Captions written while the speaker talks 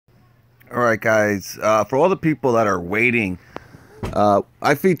All right, guys. For all the people that are waiting,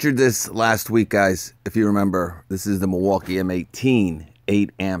 I featured this last week, guys. If you remember, this is the Milwaukee M18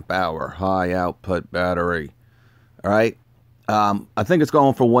 8 amp hour high output battery. All right. I think it's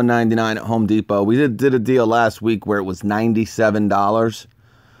going for $199 at Home Depot. We did a deal last week where it was $97.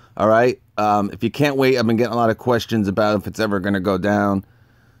 All right. If you can't wait, I've been getting a lot of questions about if it's ever going to go down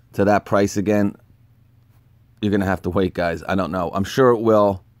to that price again. You're going to have to wait, guys. I don't know. I'm sure it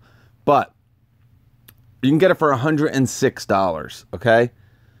will. But you can get it for $106, okay?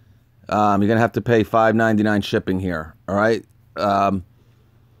 You're going to have to pay $5.99 shipping here, all right?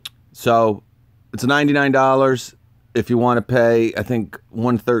 So it's $99 if you want to pay, I think,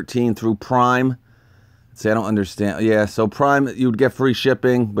 $113 through Prime. See, I don't understand. Yeah, so Prime, you would get free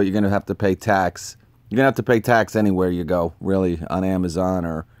shipping, but you're going to have to pay tax. You're going to have to pay tax anywhere you go, really, on Amazon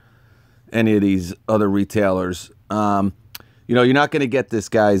or any of these other retailers. You know, you're not going to get this,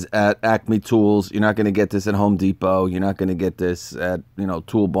 guys, at Acme Tools. You're not going to get this at Home Depot. You're not going to get this at, you know,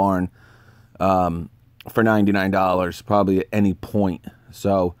 Tool Barn for $99, probably at any point.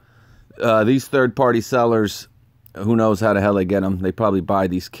 So these third-party sellers, who knows how the hell they get them. They probably buy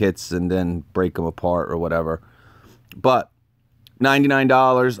these kits and then break them apart or whatever. But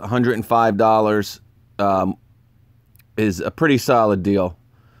 $99, $105 is a pretty solid deal.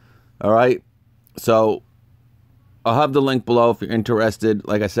 All right? So I'll have the link below if you're interested.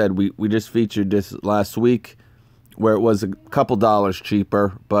 Like I said, we just featured this last week where it was a couple dollars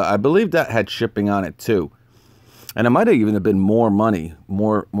cheaper, but I believe that had shipping on it too. And it might have even been more money,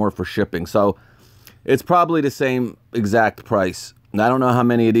 more for shipping. So it's probably the same exact price. And I don't know how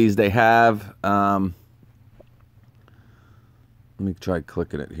many of these they have. Let me try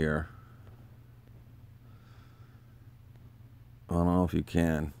clicking it here. I don't know if you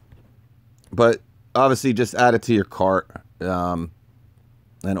can. But obviously, just add it to your cart, and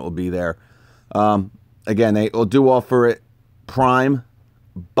it will be there. Again, they will do offer it Prime,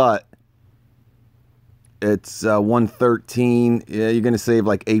 but it's $113. Yeah, you're going to save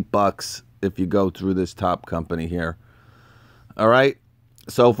like $8 if you go through this top company here. All right.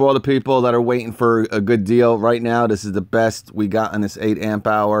 So for all the people that are waiting for a good deal right now, this is the best we got on this 8 amp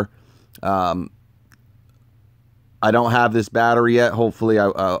hour. I don't have this battery yet. Hopefully,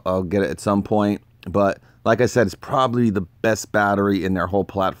 I'll get it at some point. But like I said, it's probably the best battery in their whole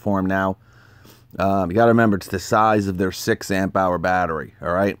platform now. You got to remember, it's the size of their 6 amp hour battery.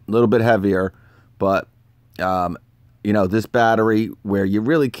 All right, a little bit heavier, but you know, this battery where you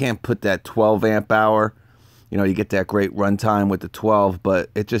really can't put that 12 amp hour. You know, you get that great runtime with the 12,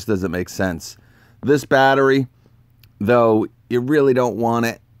 but it just doesn't make sense. This battery, though, you really don't want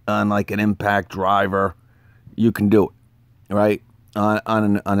it on like an impact driver. You can do it, right?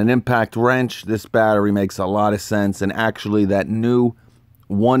 On an impact wrench, this battery makes a lot of sense. And actually, that new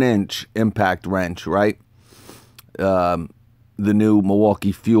 1-inch impact wrench, right? The new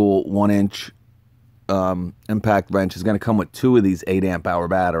Milwaukee Fuel 1-inch impact wrench is going to come with 2 of these 8 amp hour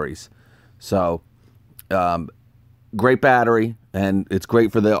batteries. So, great battery, and it's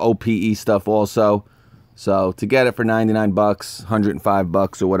great for the OPE stuff also. So, to get it for $99,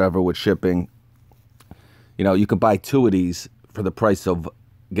 $105 or whatever with shipping, you know, you can buy 2 of these for the price of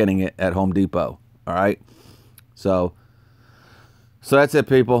getting it at Home Depot. All right. So that's it,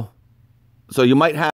 people. So you might have